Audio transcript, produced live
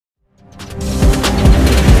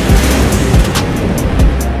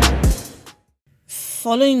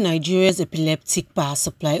Following Nigeria's epileptic power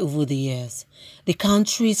supply over the years, the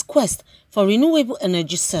country's quest for renewable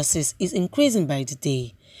energy sources is increasing by the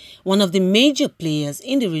day. One of the major players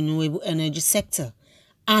in the renewable energy sector,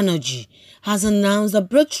 Anergy, has announced a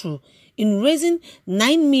breakthrough in raising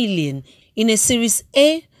 $9 million in a Series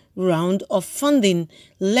A round of funding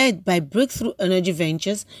led by Breakthrough Energy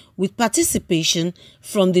Ventures with participation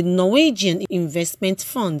from the Norwegian Investment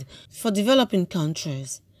Fund for Developing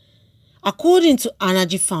Countries. According to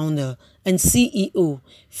Anergy founder and CEO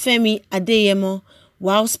Femi Adeyemo,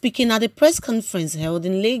 while speaking at a press conference held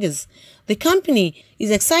in Lagos, the company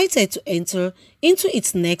is excited to enter into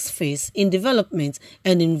its next phase in development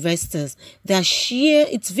and investors that share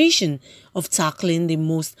its vision of tackling the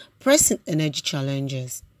most pressing energy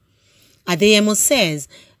challenges. Adeyemo says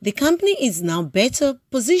the company is now better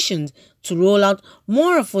positioned to roll out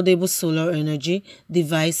more affordable solar energy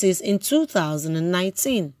devices in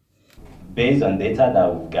 2019. Based on data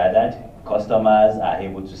that we've gathered, customers are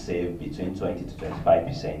able to save between 20 to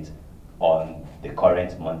 25% on the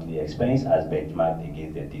current monthly expense as benchmarked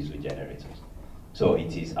against their diesel generators. So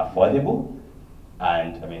it is affordable,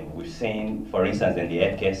 and we've seen, for instance, in the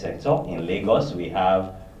healthcare sector in Lagos, we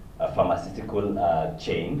have a pharmaceutical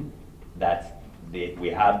chain that we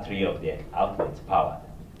have 3 of their outlets powered.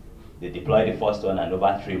 They deployed the first one, and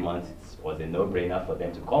over 3 months it was a no-brainer for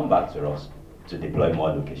them to come back to us to deploy more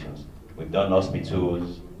locations. We've done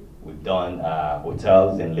hospitals, we've done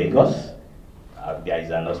hotels in Lagos. There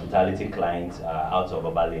is an hospitality client out of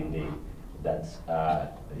Obalende that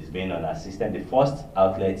is being on our system. The first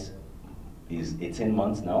outlet is 18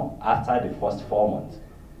 months now. After the first 4 months,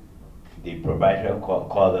 the proprietor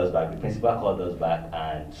called us back, the principal called us back,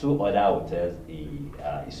 and 2 other hotels he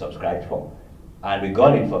subscribed for. And we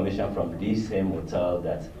got information from this same hotel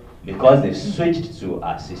that because they've switched to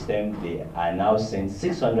our system, they are now seeing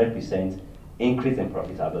 600% increase in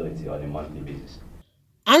profitability on a monthly basis.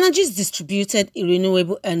 Anergy's distributed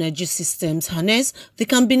renewable energy systems harness the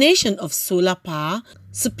combination of solar power,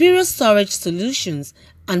 superior storage solutions,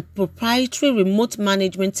 and proprietary remote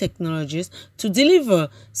management technologies to deliver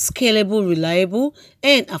scalable, reliable,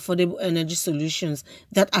 and affordable energy solutions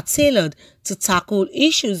that are tailored to tackle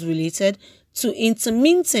issues related to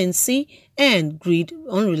intermittency and grid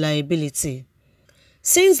unreliability.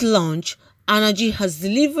 Since launch, Anergy has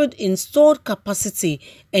delivered installed capacity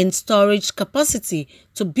and storage capacity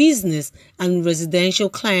to business and residential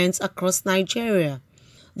clients across Nigeria.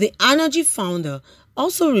 The Anergy founder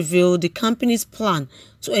also revealed the company's plan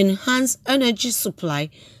to enhance energy supply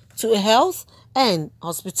to health and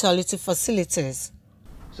hospitality facilities.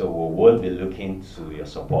 So we will be looking to your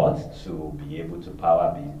support to be able to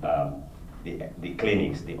power the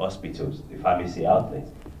clinics, the hospitals, the pharmacy outlets,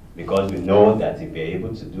 because we know that if we're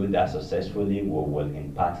able to do that successfully, we will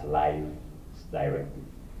impact lives directly.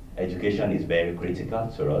 Education is very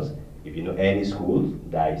critical to us. If you know any school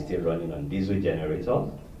that is still running on diesel generators,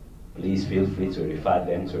 please feel free to refer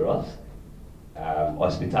them to us.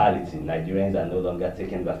 Hospitality, Nigerians are no longer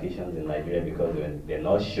taking vacations in Nigeria because they're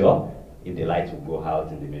not sure if the lights will go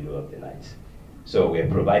out in the middle of the night. So we're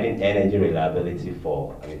providing energy reliability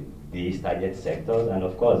for these target sectors, and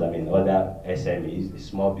of course, other SMEs, the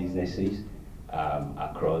small businesses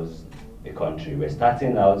across the country. We're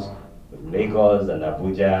starting out with Lagos and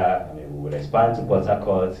Abuja. We will expand to Port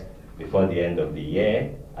Harcourt before the end of the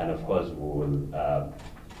year, and of course,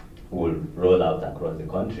 we'll roll out across the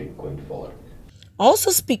country going forward. Also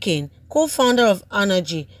speaking, co-founder of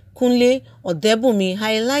Anergy, Kunle Odebumi,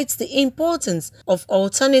 highlights the importance of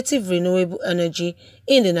alternative renewable energy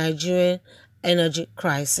in the Nigerian energy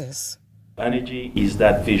crisis. Anergy is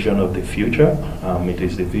that vision of the future. It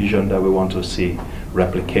is the vision that we want to see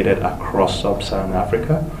replicated across sub-Saharan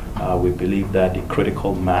Africa. We believe that the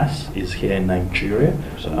critical mass is here in Nigeria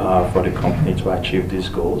for the company to achieve these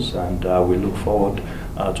goals, and we look forward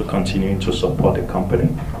to continuing to support the company.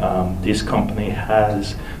 This company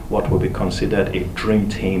has what will be considered a dream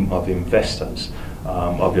team of investors.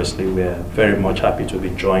 Obviously, we're very much happy to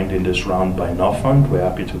be joined in this round by Norfund. We're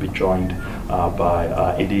happy to be joined by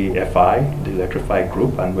EDFI, the Electrify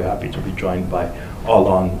Group, and we're happy to be joined by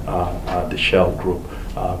Olon, the Shell Group,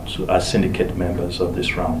 as syndicate members of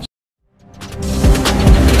this round.